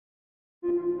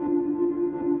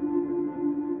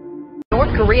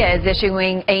South Korea is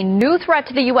issuing a new threat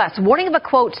to the U.S., warning of a,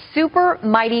 quote, super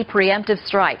mighty preemptive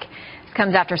strike. This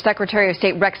comes after Secretary of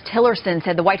State Rex Tillerson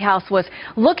said the White House was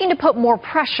looking to put more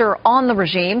pressure on the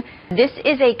regime. This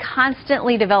is a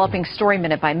constantly developing story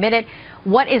minute by minute.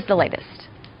 What is the latest?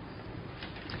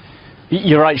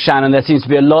 You're right, Shannon. There seems to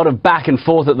be a lot of back and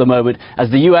forth at the moment as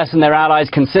the U.S. and their allies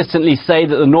consistently say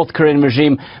that the North Korean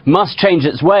regime must change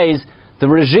its ways. The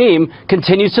regime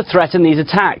continues to threaten these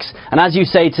attacks. And as you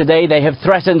say today, they have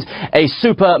threatened a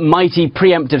super mighty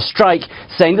preemptive strike,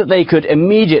 saying that they could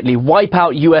immediately wipe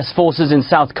out U.S. forces in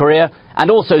South Korea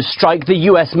and also strike the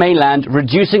U.S. mainland,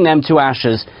 reducing them to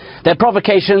ashes. Their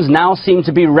provocations now seem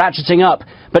to be ratcheting up.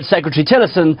 But Secretary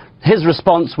Tillerson, his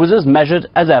response was as measured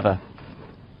as ever.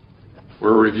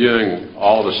 We're reviewing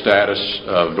all the status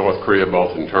of North Korea,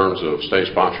 both in terms of state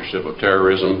sponsorship of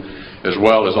terrorism, as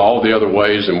well as all the other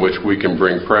ways in which we can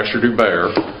bring pressure to bear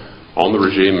on the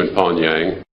regime in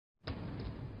Pyongyang.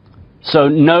 So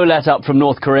no let up from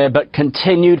North Korea, but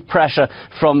continued pressure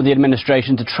from the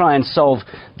administration to try and solve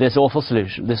this awful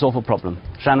solution, this awful problem.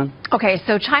 Shannon? Okay,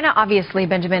 so China, obviously,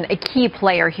 Benjamin, a key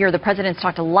player here. The president's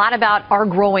talked a lot about our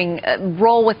growing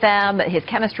role with them, his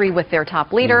chemistry with their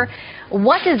top leader.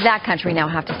 What does that country now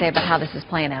have to say about how this is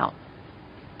playing out?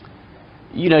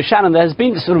 You know, Shannon, there's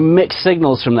been sort of mixed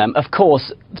signals from them. Of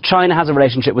course, China has a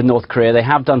relationship with North Korea. They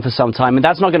have done for some time, and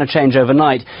that's not going to change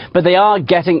overnight. But they are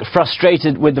getting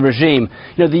frustrated with the regime.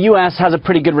 You know, the U.S. has a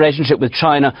pretty good relationship with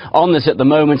China on this at the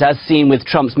moment, as seen with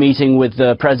Trump's meeting with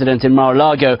the president in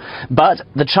Mar-a-Lago. But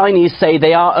the Chinese say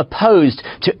they are opposed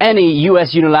to any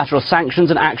U.S. unilateral sanctions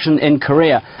and action in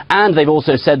Korea. And they've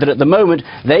also said that at the moment,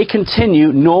 they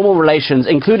continue normal relations,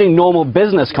 including normal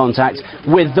business contacts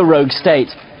with the rogue state.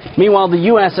 Meanwhile, the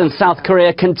U.S. and South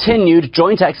Korea continued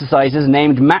joint exercises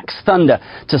named Max Thunder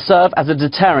to serve as a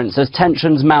deterrent as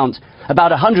tensions mount. About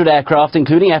 100 aircraft,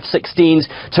 including F-16s,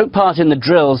 took part in the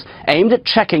drills aimed at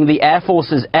checking the Air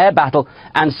Force's air battle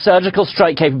and surgical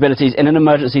strike capabilities in an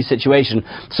emergency situation.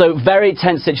 So very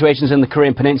tense situations in the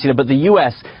Korean Peninsula, but the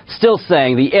U.S. still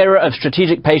saying the era of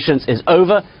strategic patience is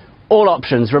over. All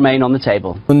options remain on the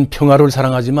table.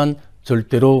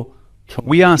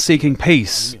 We are seeking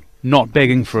peace, not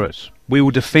begging for it. We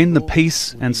will defend the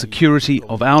peace and security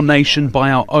of our nation by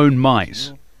our own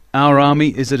might. Our army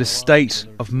is at a state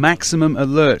of maximum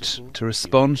alert to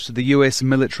respond to the US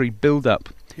military build-up.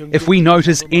 If we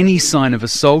notice any sign of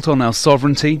assault on our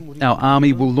sovereignty, our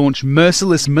army will launch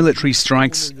merciless military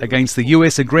strikes against the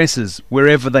US aggressors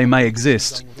wherever they may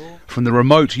exist, from the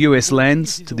remote US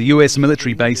lands to the US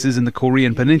military bases in the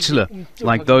Korean Peninsula,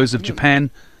 like those of Japan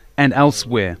and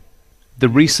elsewhere. The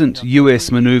recent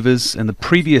US maneuvers and the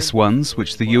previous ones,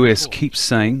 which the US keeps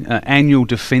saying are annual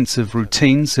defensive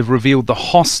routines, have revealed the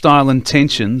hostile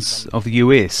intentions of the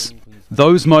US.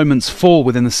 Those moments fall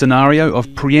within the scenario of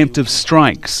preemptive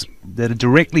strikes that are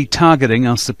directly targeting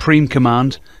our Supreme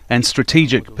Command and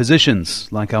strategic positions,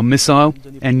 like our missile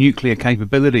and nuclear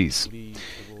capabilities.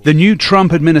 The new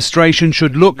Trump administration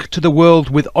should look to the world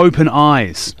with open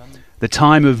eyes. The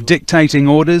time of dictating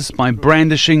orders by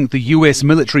brandishing the US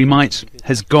military might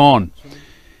has gone.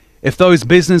 If those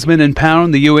businessmen in power in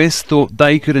the US thought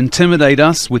they could intimidate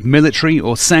us with military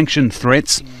or sanction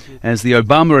threats, as the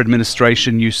Obama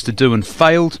administration used to do and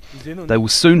failed, they will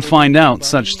soon find out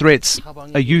such threats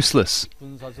are useless.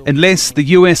 Unless the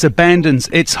US abandons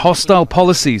its hostile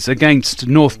policies against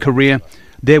North Korea,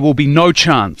 there will be no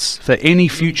chance for any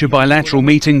future bilateral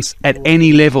meetings at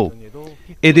any level.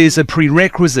 It is a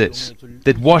prerequisite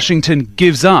that Washington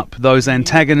gives up those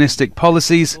antagonistic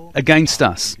policies against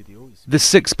us. The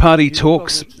six-party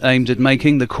talks aimed at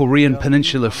making the Korean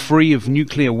Peninsula free of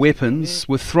nuclear weapons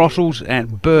were throttled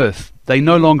at birth. They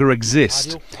no longer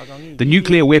exist. The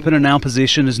nuclear weapon in our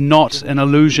possession is not an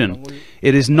illusion.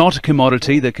 It is not a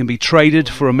commodity that can be traded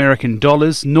for American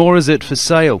dollars, nor is it for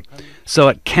sale. So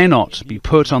it cannot be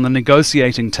put on the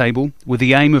negotiating table with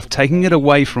the aim of taking it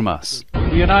away from us.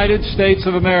 The United States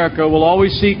of America will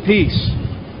always seek peace,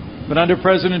 but under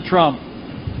President Trump,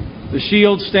 the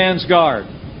shield stands guard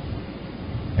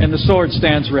and the sword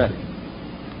stands ready.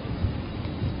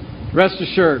 Rest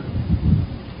assured,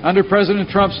 under President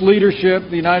Trump's leadership,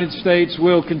 the United States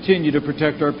will continue to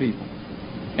protect our people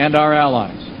and our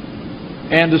allies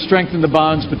and to strengthen the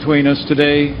bonds between us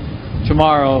today,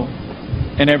 tomorrow,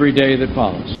 and every day that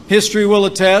follows. History will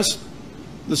attest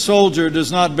the soldier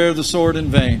does not bear the sword in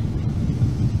vain.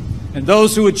 And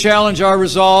those who would challenge our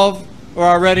resolve or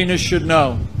our readiness should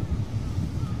know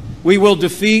we will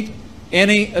defeat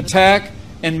any attack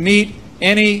and meet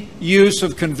any use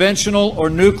of conventional or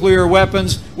nuclear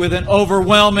weapons with an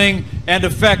overwhelming and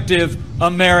effective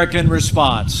American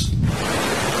response.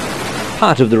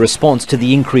 Part of the response to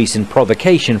the increase in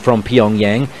provocation from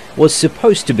Pyongyang was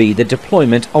supposed to be the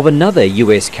deployment of another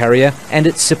US carrier and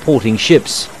its supporting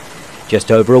ships.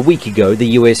 Just over a week ago,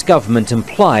 the US government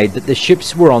implied that the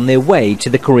ships were on their way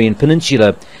to the Korean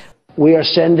Peninsula. We are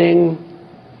sending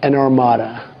an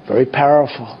armada, very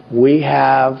powerful. We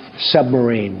have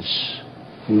submarines,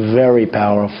 very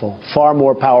powerful, far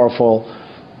more powerful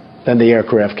than the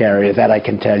aircraft carrier, that I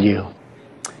can tell you.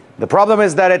 The problem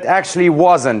is that it actually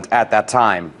wasn't at that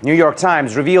time. New York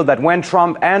Times revealed that when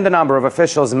Trump and a number of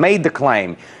officials made the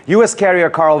claim, U.S.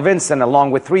 carrier Carl Vinson, along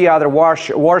with 3 other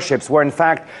warships, were in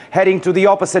fact heading to the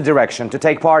opposite direction to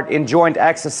take part in joint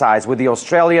exercise with the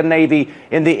Australian Navy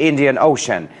in the Indian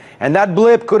Ocean. And that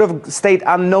blip could have stayed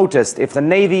unnoticed if the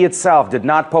Navy itself did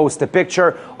not post a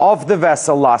picture of the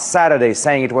vessel last Saturday,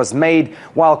 saying it was made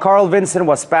while Carl Vinson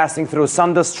was passing through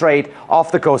Sunda Strait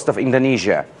off the coast of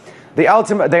Indonesia. The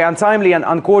untimely and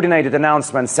uncoordinated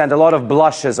announcement sent a lot of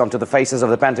blushes onto the faces of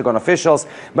the Pentagon officials,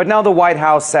 but now the White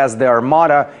House says the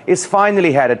armada is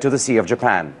finally headed to the Sea of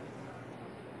Japan.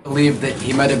 I believe that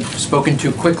he might have spoken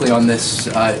too quickly on this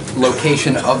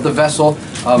location of the vessel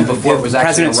before it was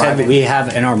actually arriving. The President said that we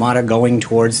have an armada going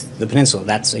towards the peninsula.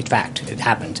 That's a fact. It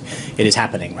happened. It is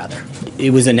happening, rather. It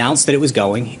was announced that it was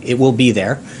going. It will be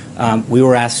there. We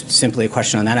were asked simply a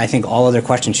question on that. I think all other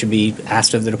questions should be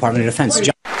asked of the Department of Defense.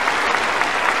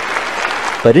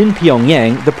 But in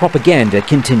Pyongyang, the propaganda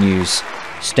continues.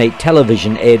 State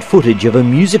television aired footage of a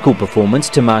musical performance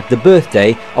to mark the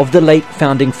birthday of the late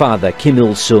founding father Kim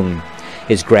Il-sung.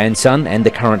 His grandson and the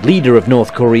current leader of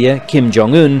North Korea, Kim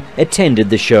Jong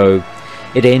attended the show.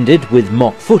 It ended with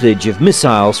mock footage of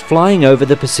missiles flying over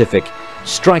the Pacific,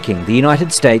 striking the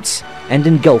United States and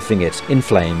engulfing it in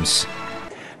flames.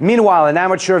 Meanwhile, an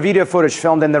amateur video footage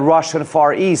filmed in the Russian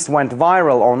Far East went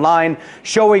viral online,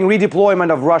 showing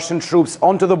redeployment of Russian troops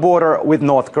onto the border with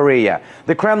North Korea.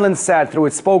 The Kremlin said through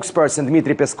its spokesperson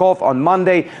Dmitry Peskov on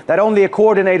Monday that only a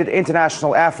coordinated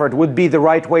international effort would be the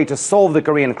right way to solve the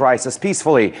Korean crisis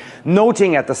peacefully,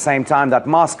 noting at the same time that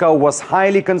Moscow was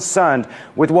highly concerned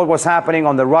with what was happening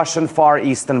on the Russian Far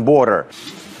Eastern border.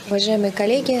 Уважаемые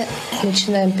коллеги,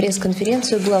 начинаем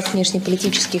пресс-конференцию глав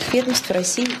внешнеполитических ведомств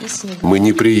России и Сенегала. Мы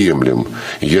не приемлем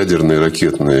ядерные,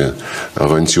 ракетные,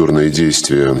 авантюрные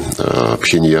действия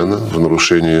Пхеньяна в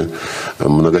нарушении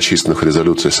многочисленных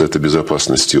резолюций Совета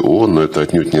Безопасности ООН, но это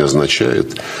отнюдь не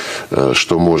означает,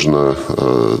 что можно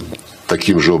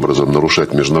таким же образом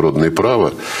нарушать международное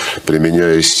право,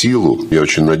 применяя силу. Я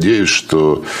очень надеюсь,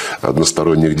 что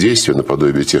односторонних действий,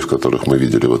 наподобие тех, которых мы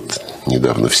видели вот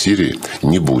недавно в Сирии,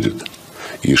 не будет.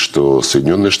 И что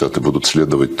Соединенные Штаты будут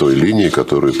следовать той линии,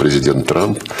 которую президент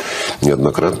Трамп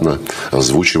неоднократно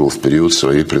озвучивал в период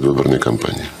своей предвыборной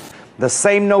кампании. The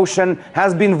same notion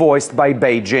has been voiced by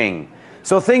Beijing.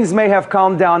 So things may have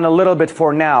calmed down a little bit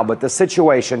for now, but the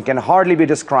situation can hardly be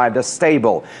described as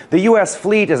stable. The U.S.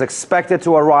 fleet is expected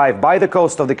to arrive by the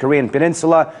coast of the Korean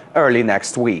Peninsula early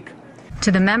next week.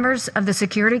 To the members of the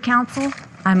Security Council,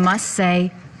 I must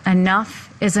say,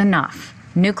 enough is enough.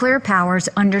 Nuclear powers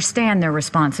understand their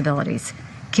responsibilities.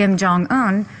 Kim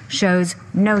Jong shows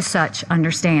no such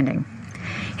understanding.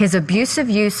 His abusive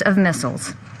use of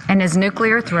missiles and his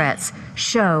nuclear threats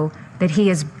show that he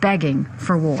is begging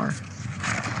for war.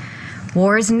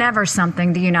 War is never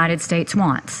something the United States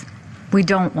wants. We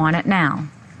don't want it now.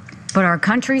 But our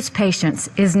country's patience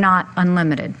is not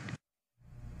unlimited.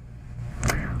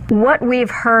 What we've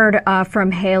heard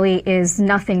from Haley is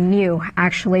nothing new,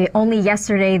 actually. Only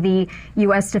yesterday, the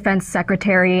U.S. Defense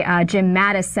Secretary Jim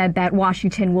Mattis said that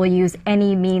Washington will use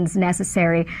any means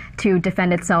necessary to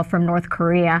defend itself from North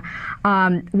Korea.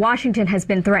 Washington has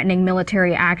been threatening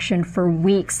military action for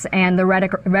weeks, and the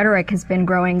rhetoric has been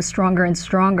growing stronger and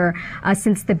stronger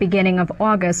since the beginning of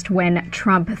August, when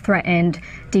Trump threatened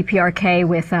DPRK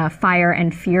with fire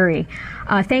and fury.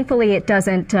 Thankfully, it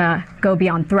doesn't go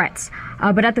beyond threats.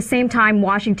 But at the same time,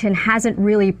 Washington hasn't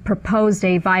really proposed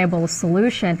a viable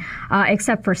solution,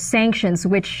 except for sanctions,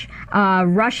 which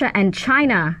Russia and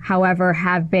China, however,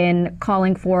 have been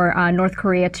calling for North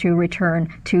Korea to return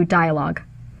to dialogue.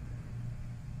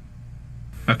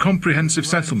 A comprehensive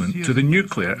settlement to the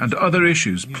nuclear and other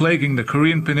issues plaguing the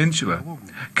Korean Peninsula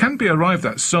can be arrived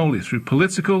at solely through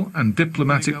political and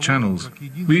diplomatic channels.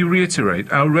 We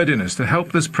reiterate our readiness to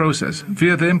help this process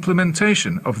via the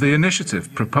implementation of the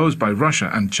initiative proposed by Russia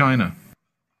and China.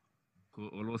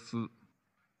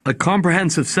 A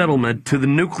comprehensive settlement to the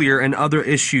nuclear and other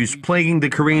issues plaguing the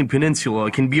Korean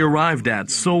Peninsula can be arrived at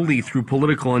solely through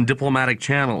political and diplomatic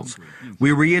channels.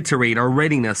 We reiterate our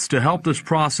readiness to help this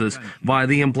process via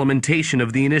the implementation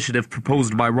of the initiative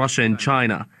proposed by Russia and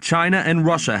China. China and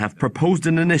Russia have proposed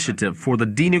an initiative for the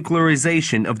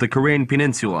denuclearization of the Korean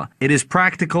Peninsula. It is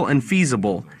practical and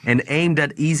feasible and aimed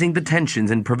at easing the tensions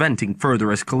and preventing further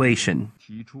escalation.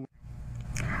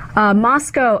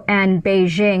 Moscow and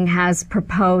Beijing has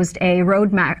proposed a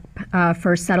roadmap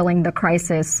for settling the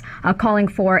crisis, calling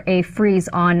for a freeze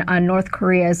on North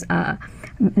Korea's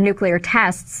nuclear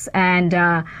tests and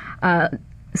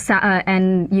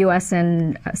U.S.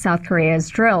 and South Korea's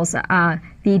drills.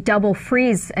 The double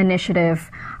freeze initiative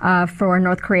for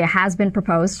North Korea has been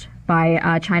proposed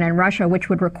by China and Russia, which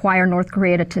would require North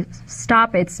Korea to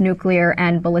stop its nuclear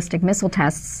and ballistic missile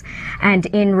tests, and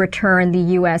in return, the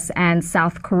U.S. and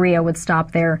South Korea would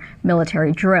stop their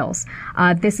military drills.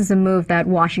 This is a move that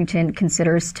Washington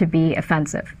considers to be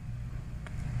offensive.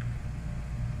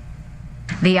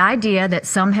 The idea that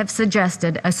some have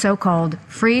suggested a so-called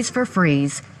freeze for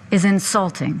freeze is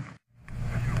insulting.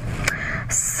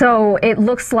 So it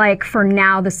looks like for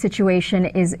now the situation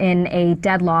is in a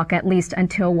deadlock, at least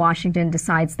until Washington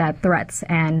decides that threats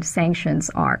and sanctions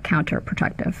are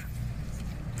counterproductive.